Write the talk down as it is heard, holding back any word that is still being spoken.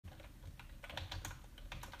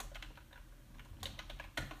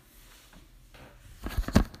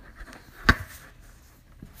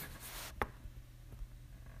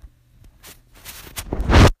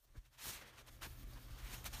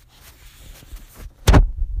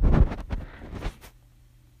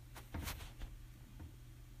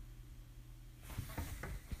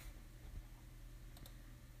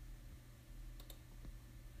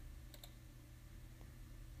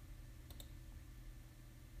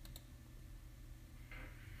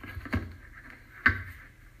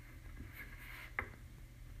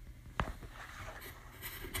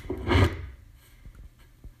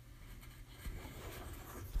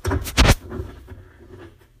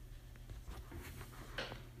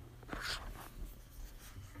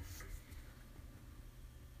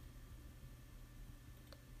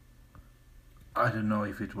I don't know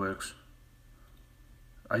if it works.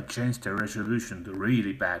 I changed the resolution to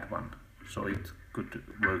really bad one, so it could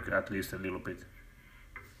work at least a little bit.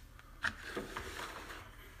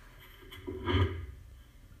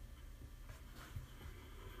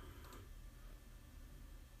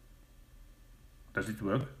 Does it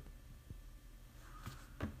work?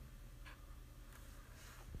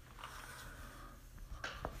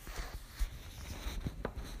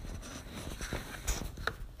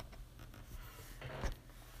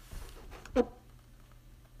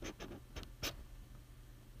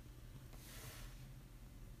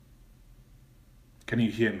 Can you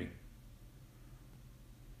hear me?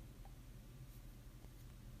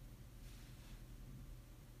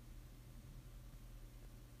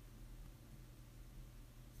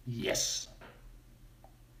 Yes.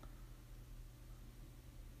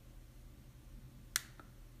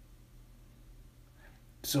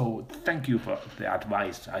 So thank you for the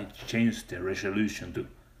advice. I changed the resolution to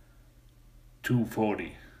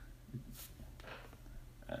 240.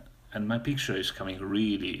 And my picture is coming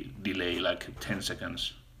really delay, like 10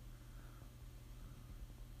 seconds.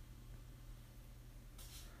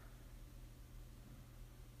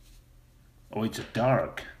 Oh, it's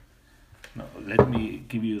dark. No, let me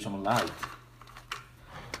give you some light.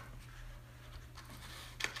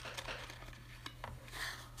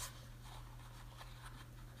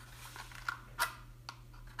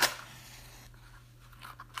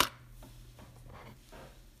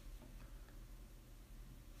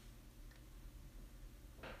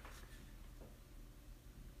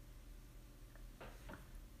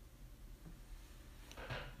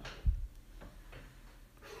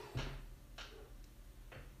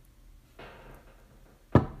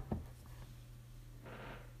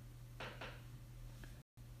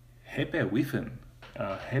 Hepe Wiffen.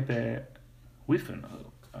 Hepe Wiffen.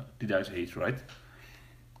 Did I say it right?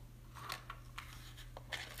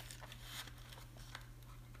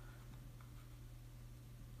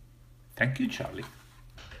 Thank you, Charlie.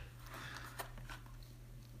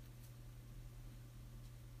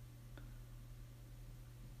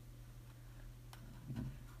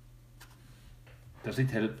 Does it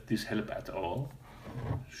help? This help at all?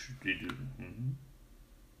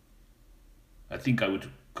 I think I would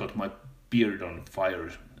cut my beard on fire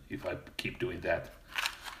if I keep doing that.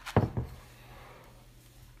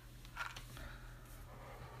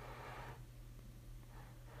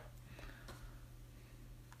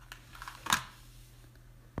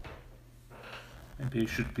 Maybe it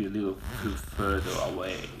should be a little bit further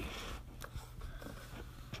away.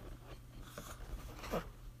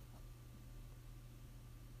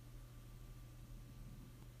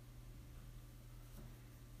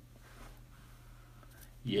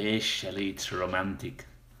 Yes, Shelley, it's romantic.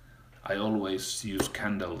 I always use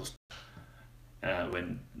candles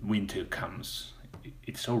when winter comes.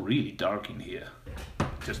 It's so really dark in here.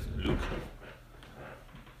 Just look.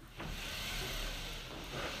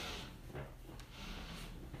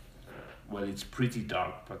 Well, it's pretty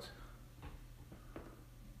dark, but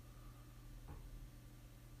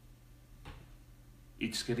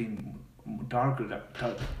it's getting darker,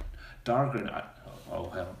 darker. Oh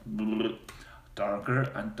hell. Darker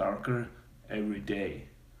and darker every day.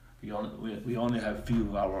 We only have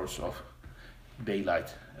few hours of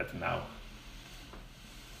daylight at now.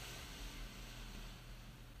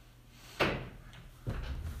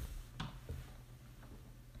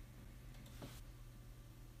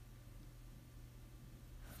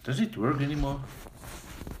 Does it work anymore?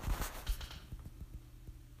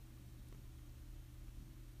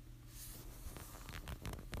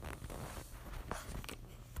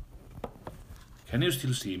 Can you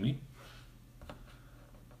still see me?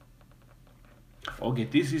 Okay,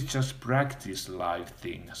 this is just practice live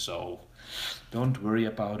thing, so don't worry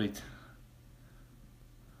about it.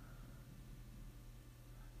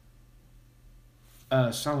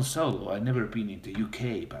 So, I've never been in the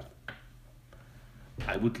UK, but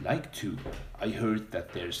I would like to. I heard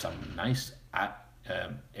that there's some nice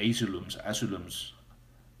asylums.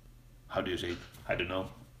 How do you say it? I don't know.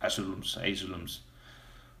 Asylums.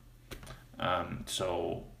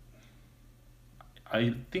 So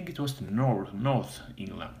I think it was North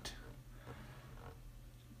England.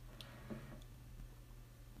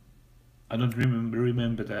 I don't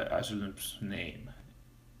remember the asylum's name.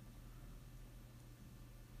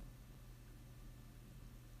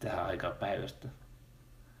 Tähän aikaan päivästä.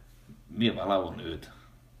 Minä valvon yöt.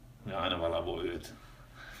 Minä aina valvon yöt.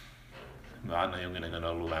 Minä aina jonkinnäköinen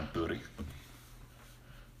ollut lämpöri.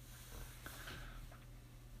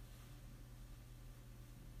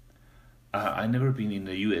 I've never been in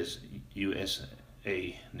the USA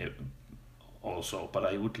also, but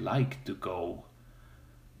I would like to go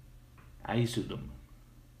Asylum.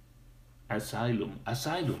 Asylum.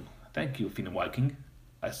 Asylum. Thank you, Finn Viking.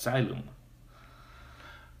 Asylum.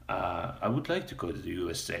 I would like to go to the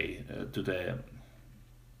USA, to the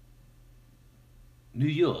New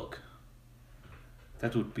York.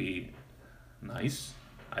 That would be nice,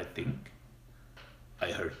 I think.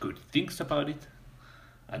 I heard good things about it.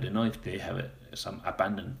 I don't know if they have some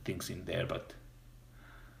abandoned things in there, but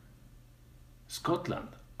Scotland.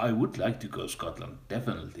 I would like to go Scotland.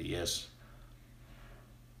 Definitely, yes.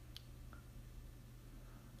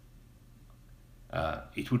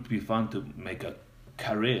 It would be fun to make a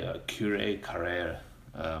career.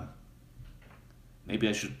 Um, Maybe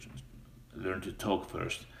I should learn to talk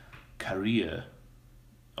first. Career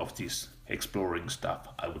of this exploring stuff.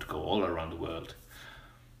 I would go all around the world.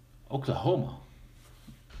 Oklahoma.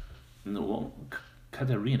 No,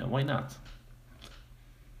 Katarina. Why not?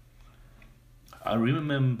 I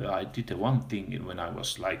remember I did one thing when I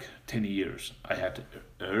was like 10 years. I had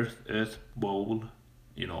Earth Bowl,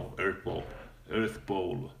 Earth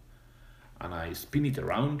Bowl, and I spin it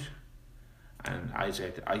around, and I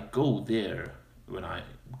said I go there when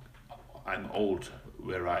I'm old,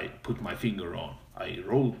 where I put my finger on. I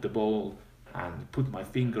rolled the ball and put my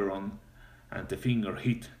finger on, and the finger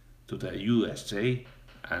hit to the USA,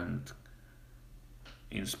 and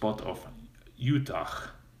in spot of Utah.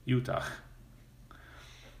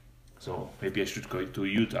 So maybe I should go to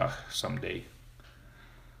Utah someday.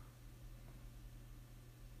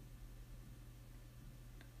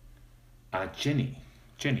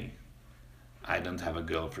 Jenny, I don't have a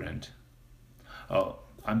girlfriend. Oh,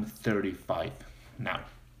 I'm 35 now.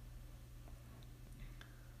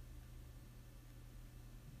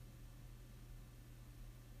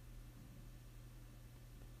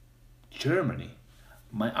 Germany.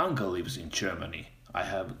 My uncle lives in Germany. I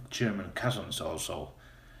have German cousins also,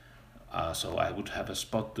 so I would have a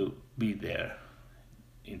spot to be there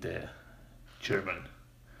in the German.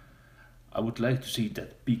 I would like to see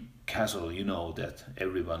that big castle, that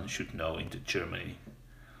everyone should know in the Germany.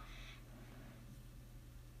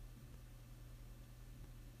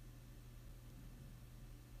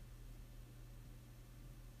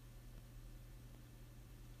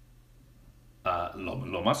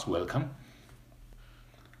 Lomas, welcome.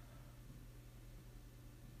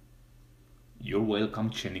 You're welcome,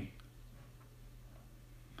 Jenny.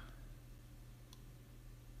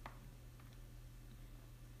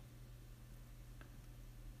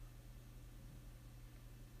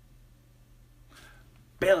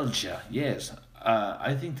 Belgia, yes.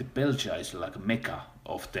 I think the Belgia is like a mecca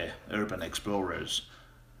of the urban explorers.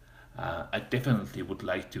 I definitely would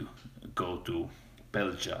like to go to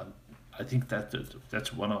Belgia. I think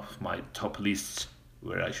that's one of my top lists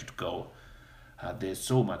where I should go. There's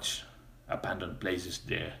so much abandoned places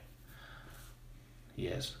there.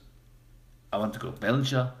 Yes, I want to go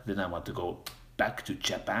Belgium. Then I want to go back to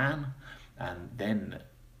Japan, and then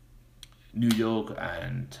New York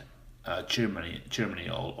and Germany. Germany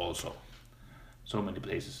also. So many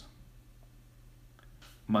places.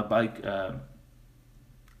 My bike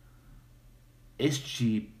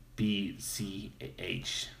SGBCH.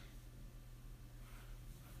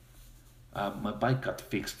 My bike got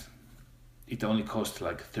fixed. It only cost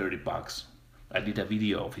like $30. I did a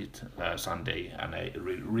video of it Sunday, and I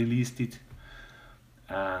released it.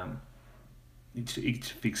 Um, it's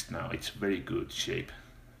fixed now. It's very good shape.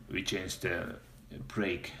 We changed the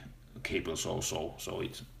brake cables also, so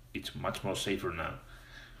it's much more safer now.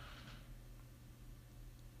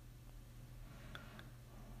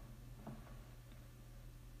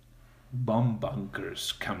 Bomb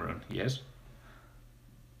bunkers, Cameron. Yes.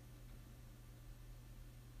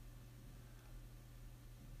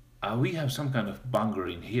 We have some kind of bunker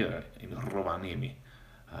in here in Rovaniemi.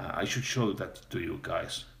 I should show that to you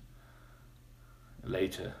guys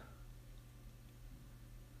later.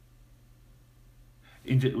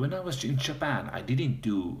 When I was in Japan, I didn't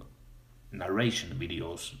do narration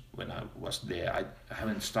videos when I was there. I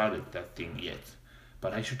haven't started that thing yet,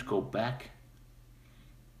 but I should go back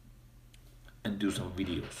and do some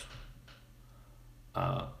videos.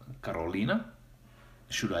 Carolina,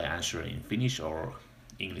 should I answer in Finnish or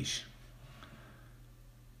English?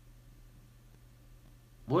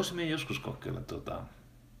 Voisimme joskus kokeilla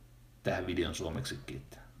tähän videon suomeksikin,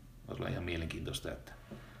 että voisi olla ihan mielenkiintoista, että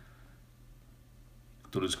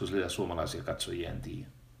tulisiko sillä suomalaisia katsojia, en tiedä.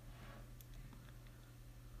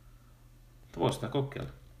 Voisi sitä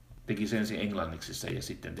kokeilla. Tekisi ensin englanniksi ja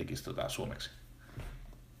sitten tekisi suomeksi.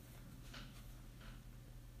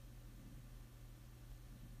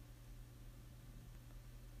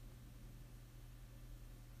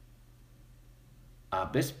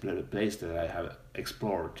 Best place that I have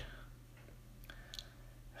explored.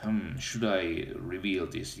 Should I reveal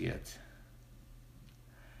this yet?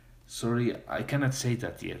 Sorry, I cannot say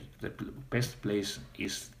that yet. The best place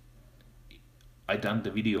is, I done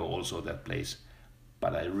the video also that place,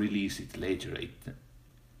 but I release it later.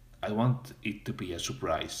 I want it to be a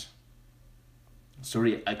surprise.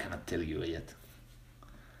 Sorry, I cannot tell you yet.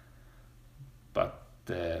 But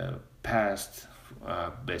the past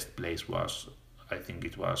best place was, I think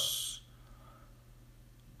it was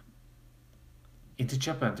in the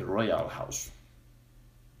Japan, the Royal House.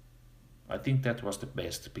 I think that was the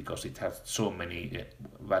best because it had so many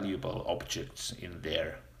valuable objects in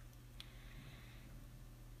there.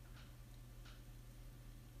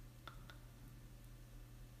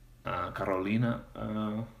 Carolina,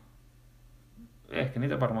 ehkä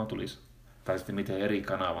niitä varmaan tulisi. Tai sitten miten eri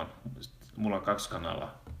kanavan. Mulla on 2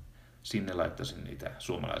 kanavaa. Sinne laittaisin niitä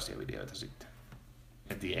suomalaisia videoita sitten.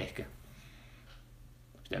 En tiedä, ehkä.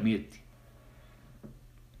 Pitää miettiä.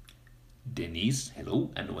 Denise,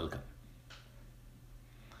 hello and welcome.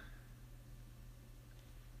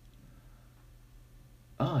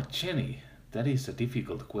 Jenny, that is a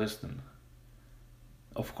difficult question.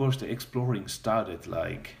 Of course, the exploring started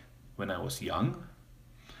like when I was young.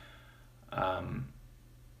 And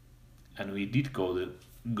we did go to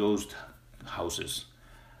ghost houses.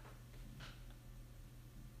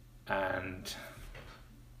 And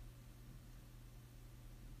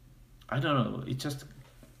I don't know, it just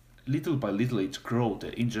little by little it grew,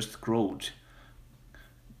 the interest grew,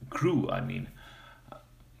 I mean.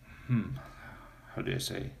 How do I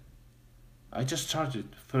say? I started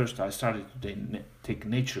to take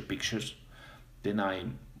nature pictures. Then I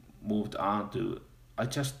moved on to,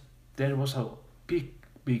 there was a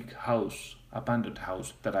big house, abandoned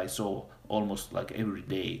house that I saw almost like every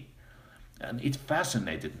day. And it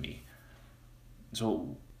fascinated me.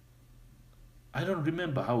 So I don't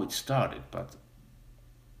remember how it started, but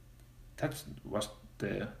that was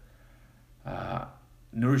the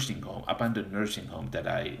nursing home, abandoned nursing home that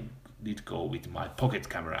I did go with my pocket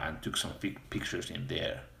camera and took some pictures in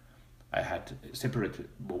there. I had a separate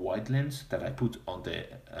wide lens that I put on the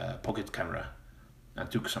pocket camera and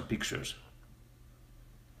took some pictures.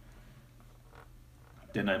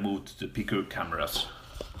 Then I moved to bigger cameras,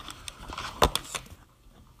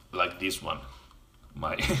 like this one,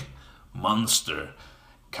 my monster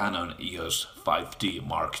Canon EOS 5D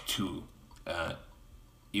Mark II.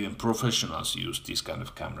 Even professionals use these kind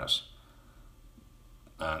of cameras.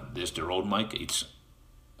 There's the Rode mic, it's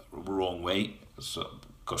wrong way, so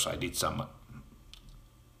because I did some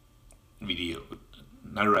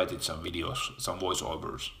narrated some videos, some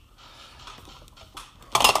voiceovers.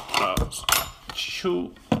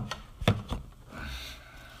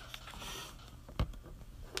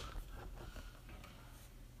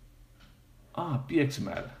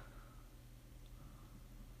 Pieksämäellä.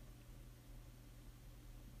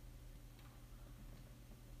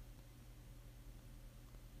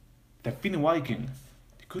 The Finn Viking,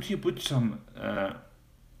 could you put some,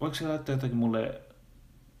 voiko se laittaa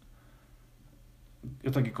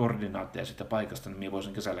jotakin koordinaatteja siitä paikasta, niin minä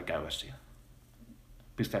voisin kesällä käydä siellä.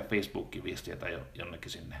 Pistää Facebookiin viestiä tai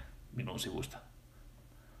jonnekin sinne minun sivusta.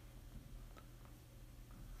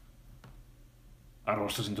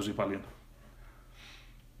 Arvostasin tosi paljon.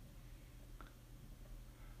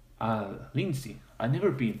 Lindsay, I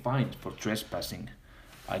never been fined for trespassing.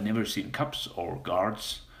 I never seen cops or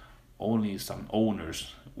guards, only some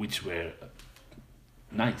owners which were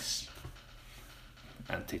nice.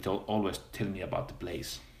 And they always tell me about the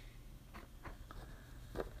place.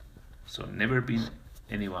 So never been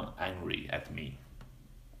anyone angry at me.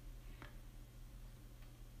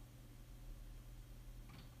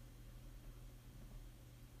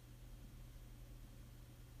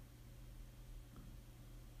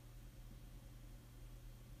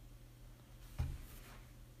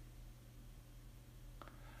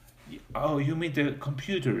 Oh, you mean the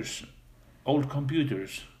computers, old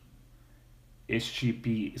computers,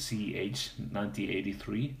 SGPCH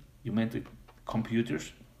 1983? You meant the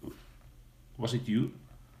computers? Was it you?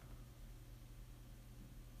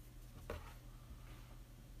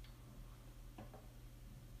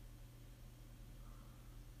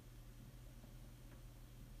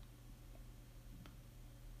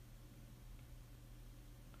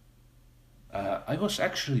 I was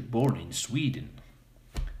actually born in Sweden,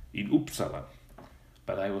 in Uppsala,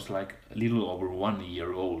 but I was like a little over 1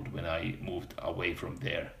 year old when I moved away from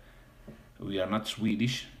there. We are not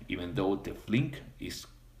Swedish, even though the flink is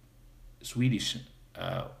Swedish,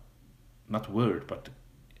 not word, but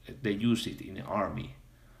they use it in the army.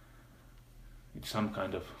 It's some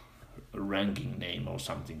kind of ranking name or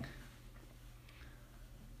something.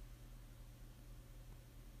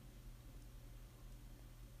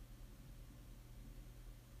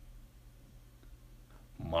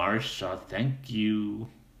 Marsha, thank you.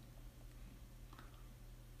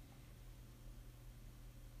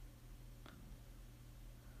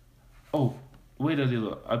 Oh, wait a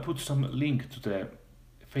little. I put some link to the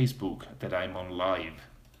Facebook that I'm on live.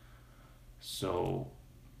 So,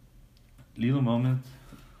 little moment.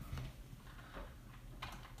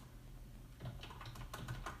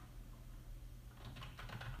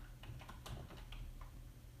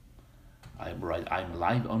 I'm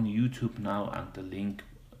live on YouTube now, and the link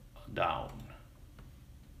down.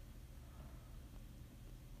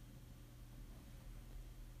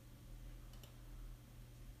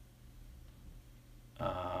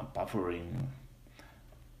 Buffering.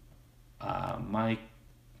 My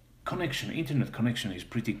internet connection is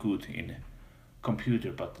pretty good in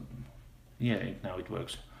computer, but yeah, now it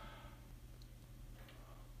works.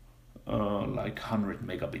 Like 100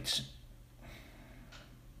 megabits.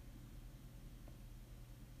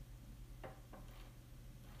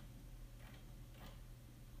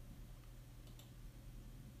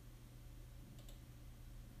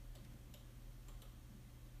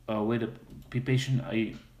 Wait, be patient.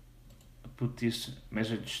 I put this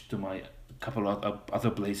message to my couple of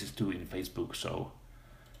other places too in Facebook, so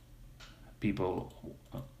people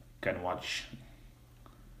can watch.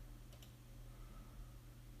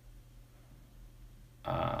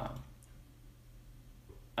 I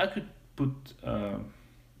could put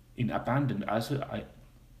in abandoned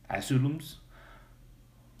asylums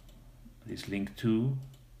this link too,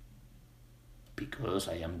 because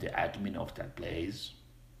I am the admin of that place.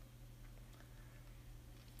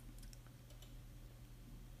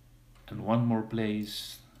 And one more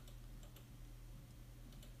place.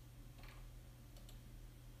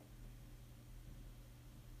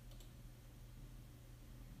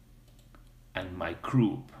 And my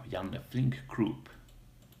group, Janne Flink group.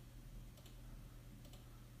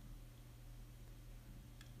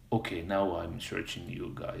 Okay, now I'm searching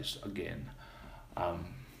you guys again.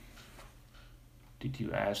 Did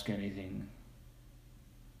you ask anything?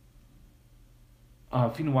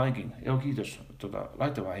 Finn Viking, joo kiitos.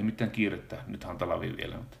 Laita vaan, ei mitään kiirettä. Nythän on talavi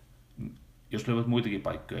vielä. Mutta jos löydät muitakin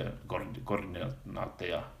paikkoja,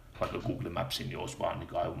 koordinaatteja, vaikka Google Mapsin, niin olisi vaan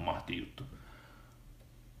niin aivan mahti juttu.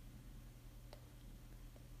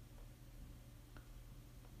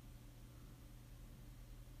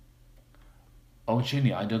 Oh Jenny,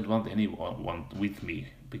 I don't want anyone with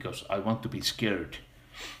me because I want to be scared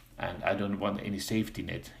and I don't want any safety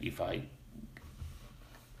net if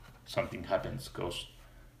something happens, because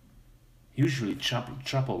usually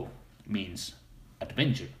trouble means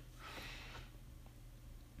adventure.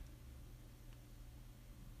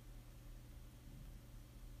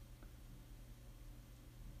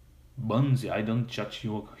 Bunzi, I don't judge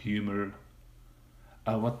your humor.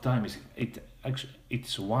 What time is it? Actually,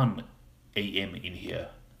 it's 1 a.m. in here.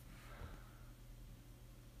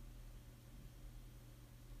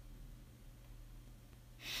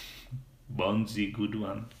 Bunzi, good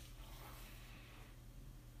one.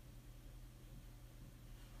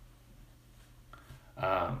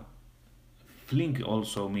 Flink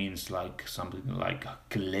also means like something like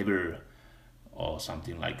clever or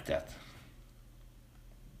something like that.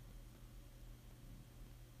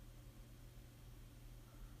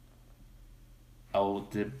 Oh,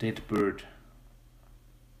 the dead bird.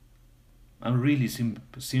 I'm really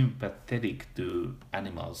sympathetic to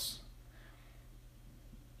animals.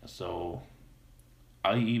 So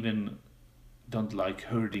I even don't like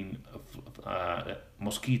herding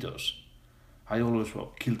mosquitoes. I always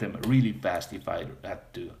will kill them really fast if I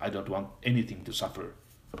had to. I don't want anything to suffer.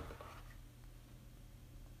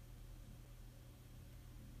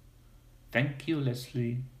 Thank you,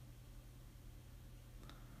 Leslie.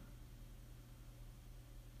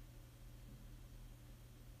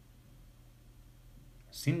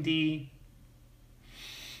 Cindy.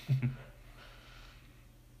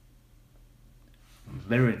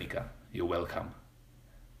 Veronica, you're welcome.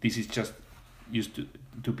 This is just used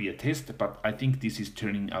to be a test, but I think this is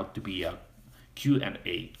turning out to be a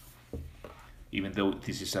Q&A. Even though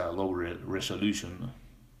this is a low resolution,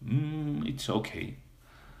 it's okay.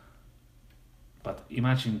 But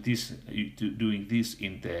imagine this, doing this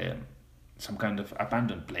in some kind of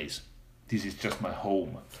abandoned place. This is just my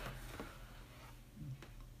home.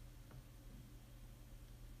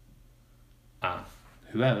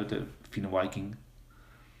 Hyvää yötä, Finn Viking.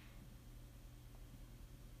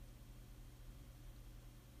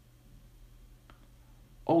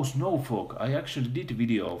 Oh, Snowfog! I actually did a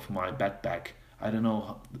video of my backpack. I don't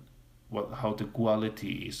know how the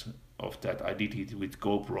quality is of that. I did it with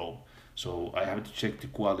GoPro, so I have to check the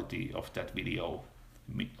quality of that video,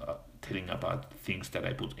 telling about things that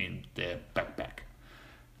I put in the backpack.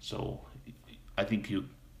 So I think you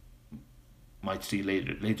might see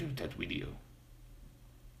later that video.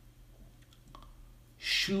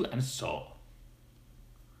 Shoe and Saw.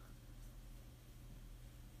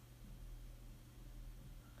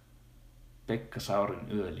 Pekka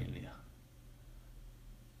Saurin yölinja.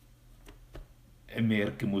 En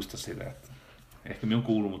Erkki muista sitä. Ehkä minä on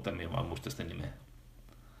kuullut, mutta minä vaan muista sitä nimeä.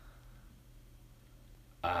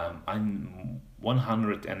 I'm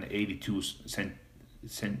 182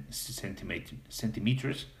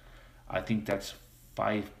 centimeters. I think that's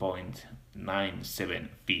 5.97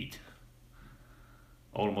 feet.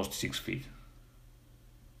 Almost 6 feet.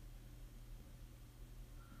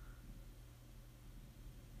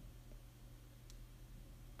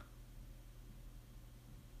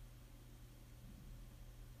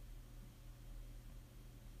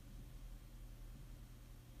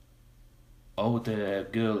 Oh, the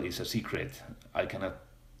girl is a secret. I cannot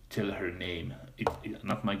tell her name.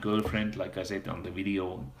 Not my girlfriend, like I said on the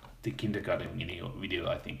video, the kindergarten video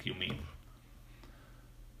I think you mean.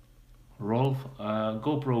 Rolf,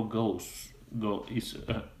 GoPro Go is.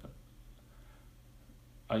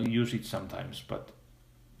 I use it sometimes, but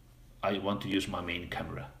I want to use my main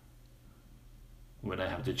camera when I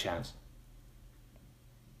have the chance.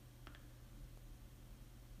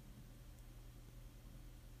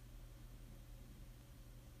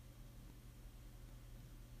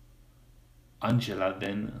 Angela,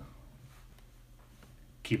 then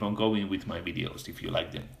keep on going with my videos if you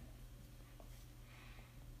like them.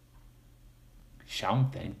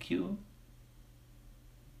 Sean, thank you.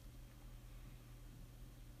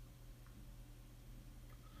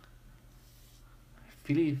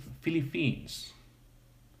 Philippines.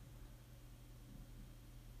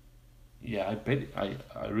 Yeah,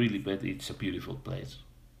 I really bet it's a beautiful place.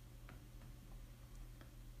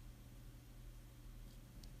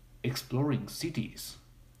 Exploring cities.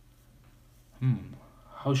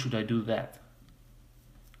 How should I do that?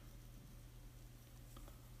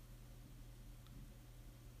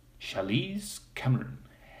 Charlize Cameron,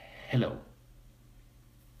 hello.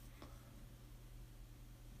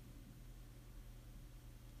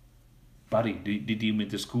 Buddy, did you mean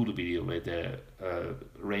the school video where the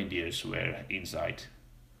reindeers were inside?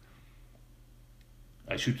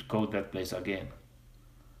 I should go that place again.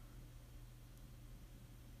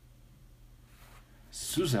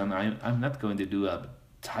 Susan, I'm not going to do a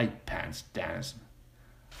tight pants dance.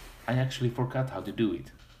 I actually forgot how to do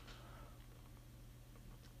it.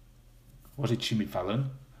 Was it Jimmy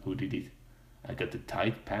Fallon who did it? I got the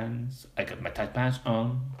tight pants. I got my tight pants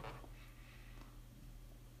on.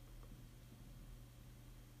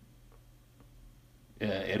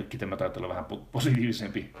 Erkki, tämä taitaa olla vähän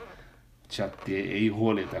positiivisempi chatti. Ei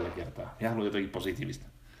huolia tällä kertaa. Ja haluaa jotakin positiivista.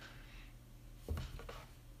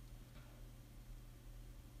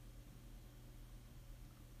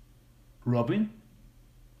 Robin?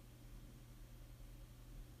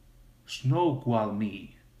 Snoqualmie.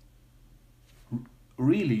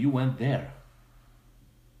 Really, you went there?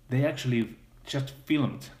 They actually just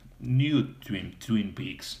filmed new Twin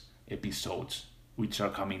Peaks episodes, which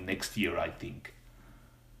are coming next year, I think.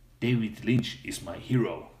 David Lynch is my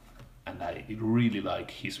hero, and I really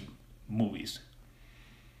like his movies.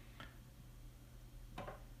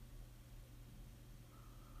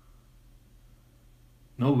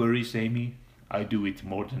 No worries, Amy. I do it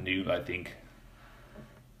more than you, I think.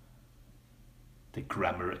 The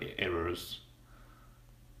grammar errors.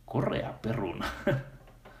 Korea peruna.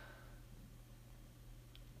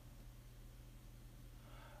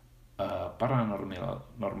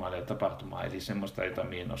 Paranormaalia tapahtumaa, eli semmoista, jota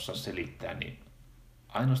minä en osaa selittää, niin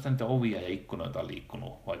ainoastaan niitä ovia ja ikkunoita on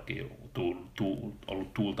liikkunut, vaikka ei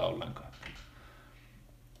ollut tuulta ollenkaan.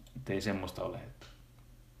 Että ei semmoista ole.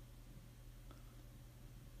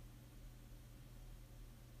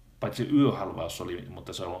 Paitsi yöhalvaus oli,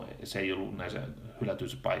 mutta se ei ollut näissä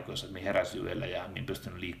hylätyissä paikoissa, että minä heräsin yöllä ja minä en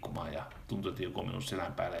pystynyt liikkumaan ja tuntui, että joku on minun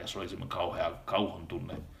selän päällä ja se oli semmoinen kauhea kauhun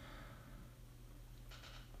tunne.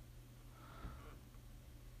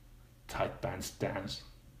 Tight pants dance.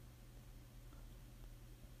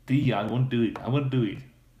 Tia, I won't do it. I won't do it.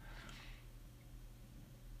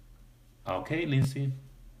 Okay, Lindsay.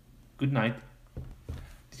 Good night.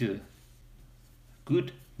 Good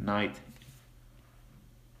night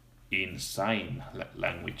in sign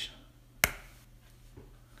language.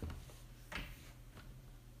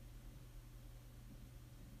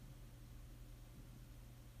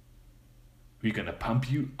 We're gonna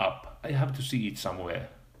pump you up. I have to see it somewhere.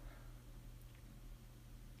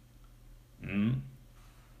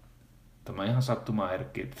 Tämä on ihan sattumaa,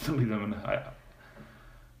 Erkki, että tuli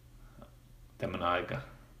tämmönen aika.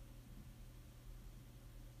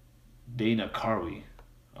 Dana Carvey.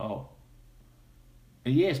 Oh,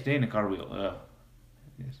 yes, Dana Carvey.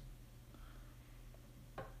 Yes,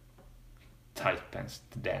 tight pants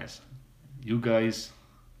to dance. You guys.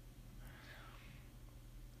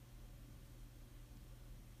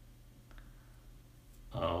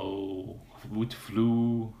 Oh, with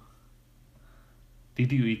flu.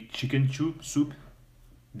 Did you eat chicken soup?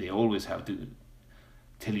 They always have to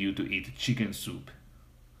tell you to eat chicken soup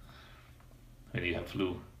when you have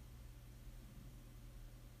flu.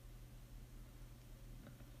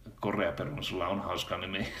 Korea Perun, sulla on hauska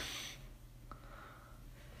nimi.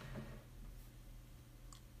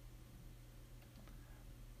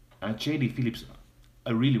 JD Phillips,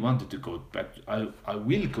 I really wanted to go back. I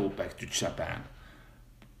will go back to Japan,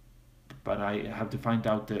 but I have to find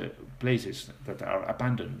out the places that are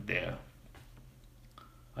abandoned there.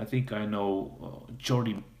 I think I know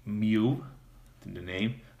Jordi Mew, the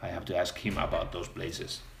name. I have to ask him about those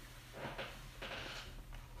places.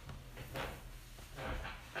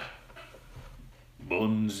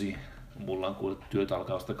 Bonzi. Mulla on kuule työt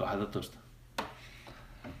alkaa vasta 12.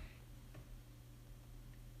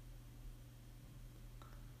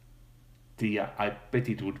 Tia, I bet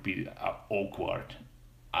it would be awkward.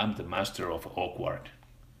 I'm the master of awkward.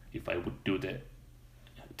 If I would do the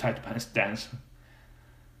tight pants dance.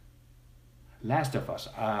 Last of Us.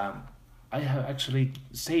 I have actually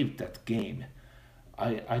saved that game.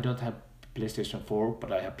 I don't have PlayStation 4,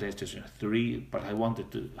 but I have PlayStation 3. But I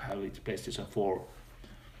wanted to have it PlayStation 4.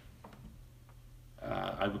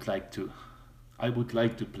 I would like to. I would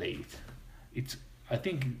like to play it. It's. I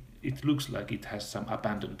think it looks like it has some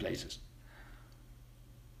abandoned places.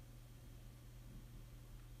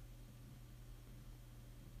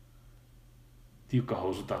 Tiukka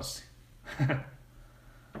housutanssi.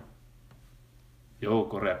 Joo,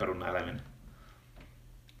 Korea perunnan eläminen.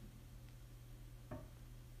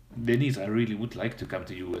 Denise, I really would like to come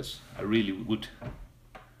to US. I really would.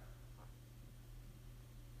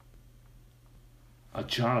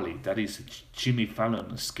 Charlie, that is a Jimmy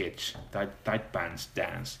Fallon sketch, tight pants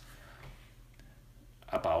dance,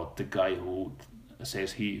 about the guy who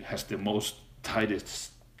says he has the most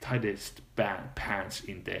tightest pants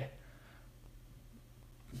in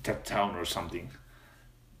that town or something.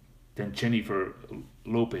 Then Jennifer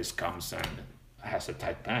Lopez comes and has a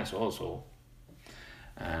tight pants also,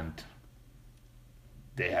 and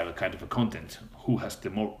they have a kind of a content who has the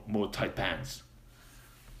more tight pants.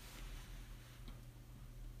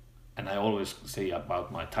 And I always say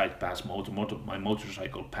about my tight pants, my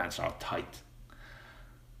motorcycle pants are tight.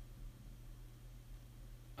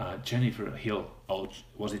 Jennifer Hill, oh,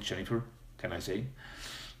 was it Jennifer? Can I say?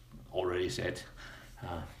 Already said.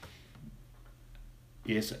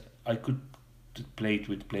 Yes, I could play it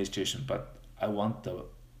with PlayStation, but I want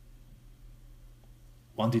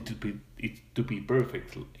it to be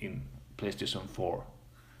perfect in PlayStation 4.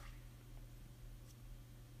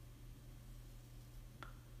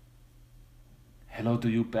 Hello to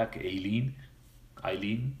you back, Eileen.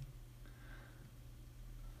 Eileen.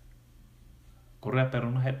 Korea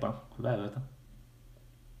peruna, heippa. Hyvää yötä.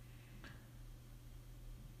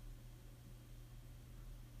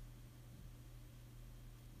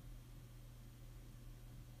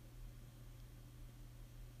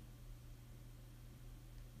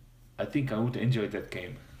 I think I would enjoy that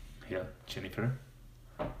game. Yeah, Jennifer.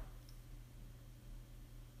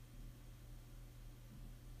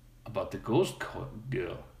 About the ghost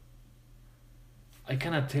girl. I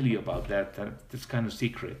cannot tell you about that. That's kind of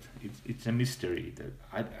secret. It's a mystery. That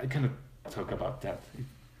I cannot talk about that.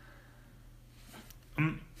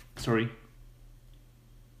 Sorry,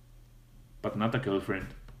 but not a girlfriend.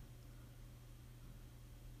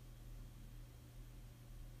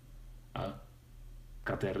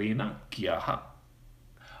 Katerina Kiaha.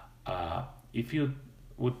 If you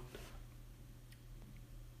would,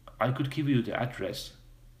 I could give you the address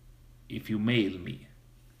if you mail me.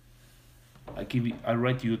 I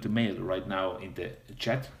write you the mail right now in the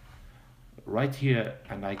chat, right here,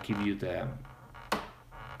 and I give you the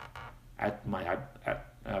at my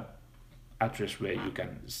address where you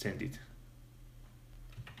can send it.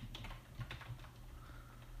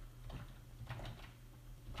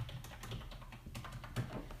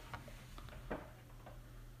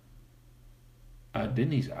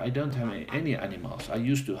 Denise, I don't have any animals. I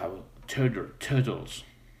used to have turtles,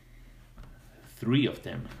 3 of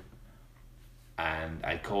them, and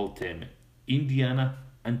I called them Indiana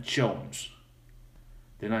and Jones.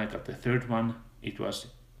 Then I got the 3rd one. It was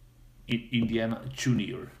Indiana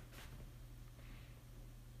Junior.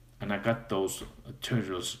 And I got those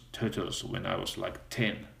turtles when I was like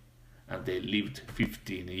 10, and they lived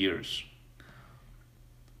 15 years.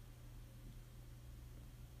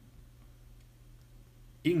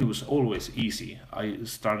 English was always easy. I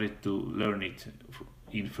started to learn it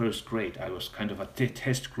in first grade. I was kind of a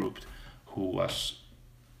test group who was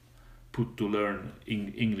put to learn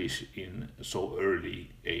English in so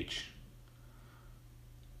early age.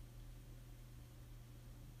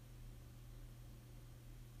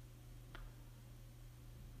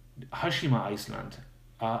 Hashima Iceland.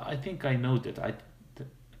 I think I know that.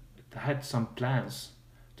 Had some plans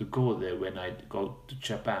to go there when I go to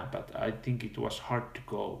Japan, but I think it was hard to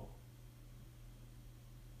go.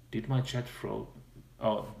 Did my chat froze?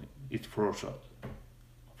 Oh, it froze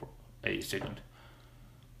for a second.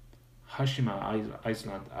 Hashima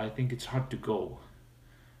Iceland. I think it's hard to go.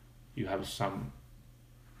 You have some.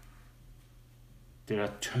 There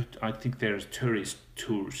are. I think there's tourist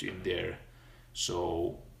tours in there,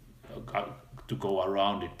 so to go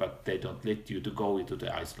around it, but they don't let you to go into the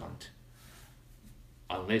Iceland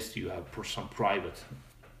unless you have some private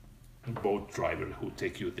boat driver who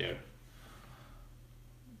take you there.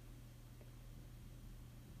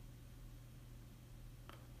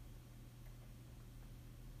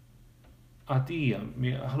 Tiedän,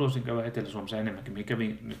 minä haluaisin käydä Etelä-Suomessa enemmänkin. Minä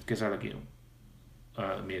kävin nyt kesälläkin,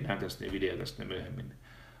 minä näen tästä video tästä myöhemmin.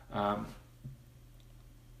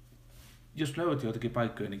 Jos löydät joitakin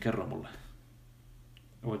paikkoja, niin kerro mulle.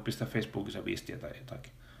 Voit pistää Facebookissa viestiä tai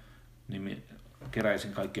jotakin. Niin minä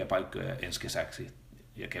keräisin kaikkia paikkoja ensi kesäksi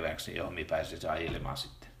ja kevääksi, johon minä pääsisin ajelemaan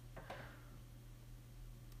sitten.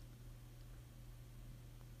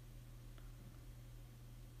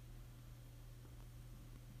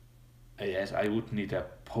 Yes, I would need a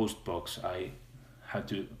post box. I have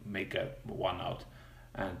to make one out,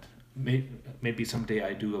 and maybe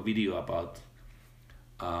someday I do a video about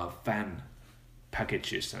fan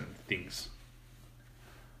packages and things.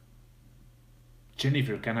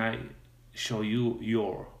 Jennifer, can I show you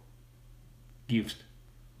your gift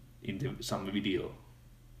in some video?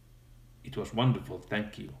 It was wonderful.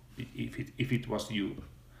 Thank you. If it was you.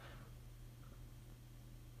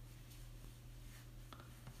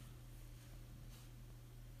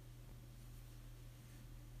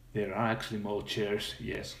 There are actually more chairs,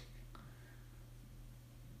 yes.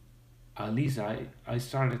 At least I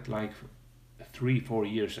started like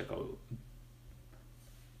 3-4 years ago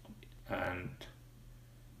and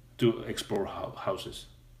to explore houses.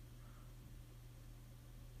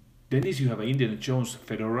 Dennis, you have an Indiana Jones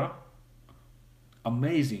fedora.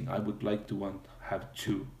 Amazing. I would like to have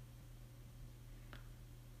two.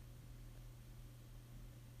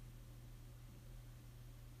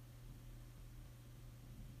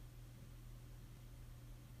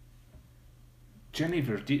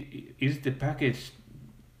 Jennifer, is the package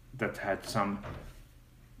that had some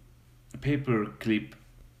paper clip,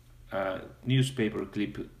 newspaper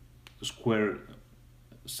clip, square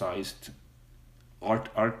sized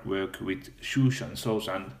artwork with shoes and sauce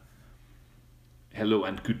and hello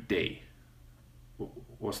and good day?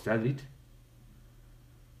 Was that it?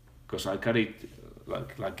 Because I got it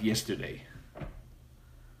like yesterday.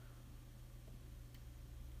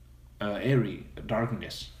 Airy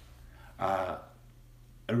darkness.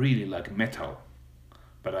 I really like metal,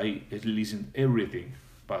 but I listen everything,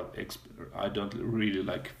 but I don't really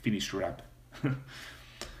like Finnish rap.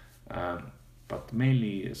 But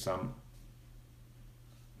mainly some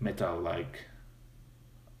metal like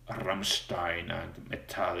Rammstein and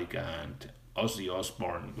Metallica and Ozzy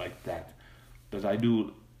Osbourne, like that. But I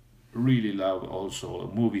do really love also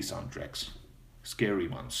movie soundtracks, scary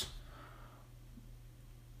ones.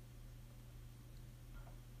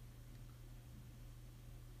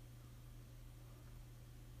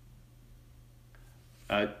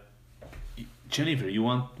 Jennifer, you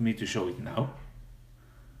want me to show it now?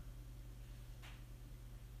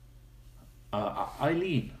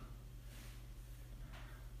 Eileen,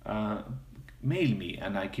 mail me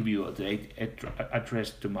and I give you the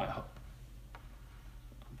address to my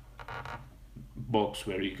box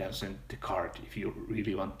where you can send the card if you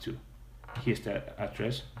really want to. Here's the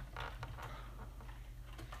address.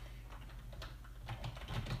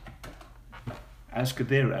 Ask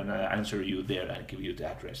there and I answer you there and give you the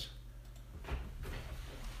address.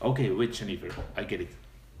 Okay, wait, Jennifer, I get it.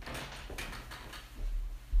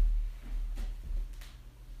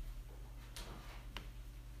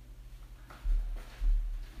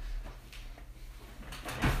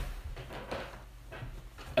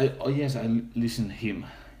 Oh yes, I listen to him.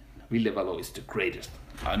 Ville Valo is the greatest.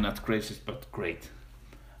 Not greatest, but great.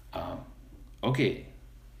 Okay,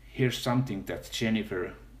 here's something that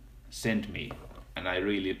Jennifer sent me, and I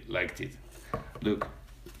really liked it. Look.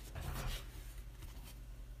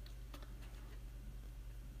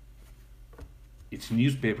 It's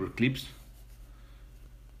newspaper clips,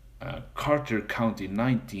 Carter County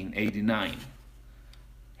 1989.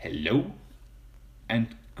 Hello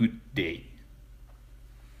and good day.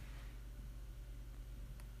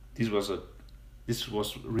 This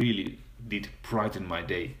was really did brighten my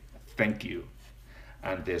day. Thank you.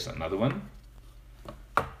 And there's another one.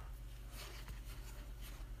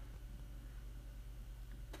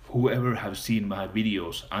 Whoever have seen my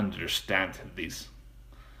videos understand this.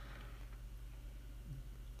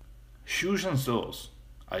 Shoes and socks.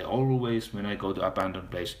 I always, when I go to abandoned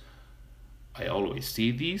place, I always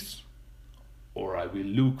see these, or I will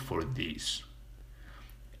look for these.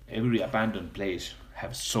 Every abandoned place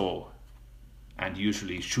have saw, and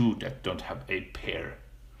usually shoe that don't have a pair.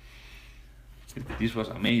 This was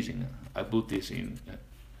amazing. I put this in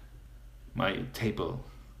my table.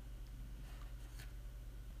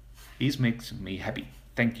 This makes me happy.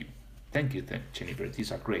 Thank you. Thank you, Jennifer.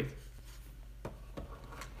 These are great.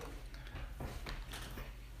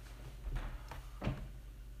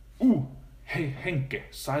 Ooh, hey Henke,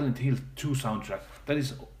 Silent Hill 2 soundtrack. That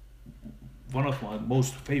is one of my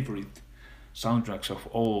most favorite soundtracks of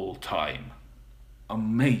all time.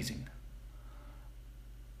 Amazing.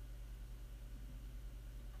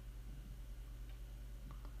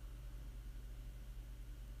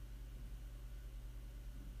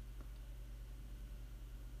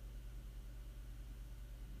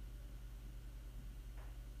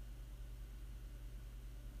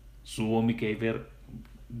 Suomi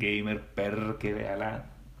gamer perkele,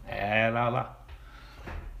 älä ala.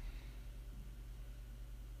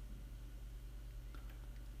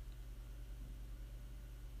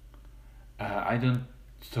 I don't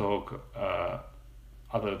talk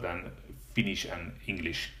other than Finnish and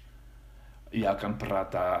English. Jag kan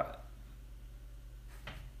prata.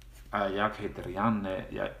 Jag heter Janne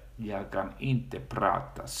ja jag kan inte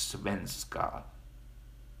prata svenska.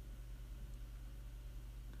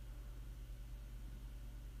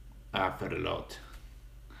 Förlåt.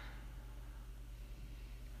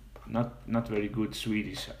 Not very good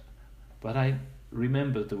Swedish, but I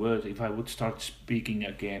remember the words. If I would start speaking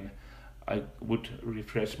again, I would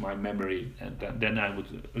refresh my memory, and then I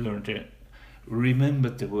would learn to remember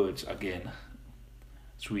the words again.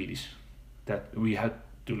 Swedish, that we had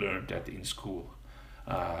to learn that in school.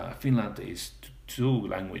 Finland is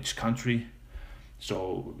two-language country,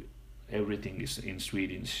 so everything is in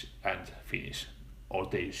Swedish and Finnish, or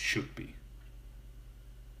they should be.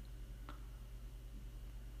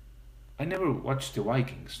 I never watched the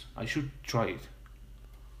Vikings. I should try it.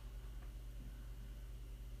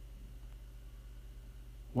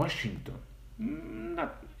 Washington.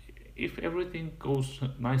 Not, if everything goes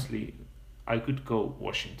nicely, I could go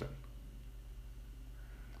Washington.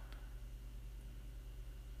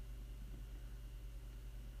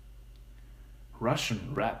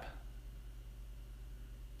 Russian rap.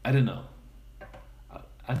 I don't know.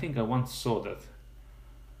 I think I once saw that.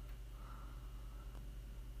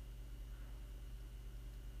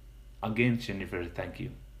 Again, Jennifer, thank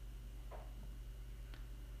you.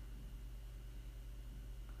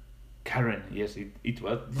 Karen, yes, it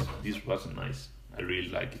was. This was nice. I really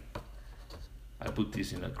like it. I put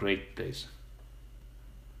this in a great place.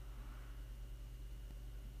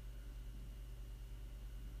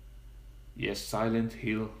 Yes, Silent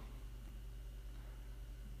Hill.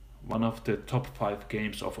 One of the top 5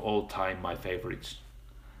 games of all time, my favorites.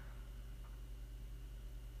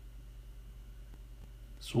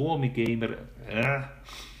 Suomi gamer.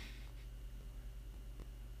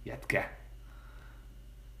 Jätkä.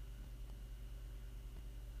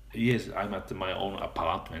 Yes, I'm at my own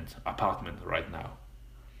apartment right now.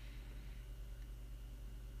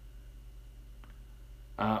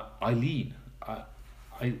 Eileen,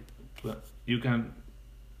 you can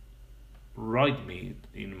write me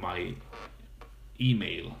in my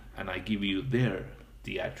email and I give you there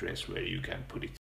the address where you can put it.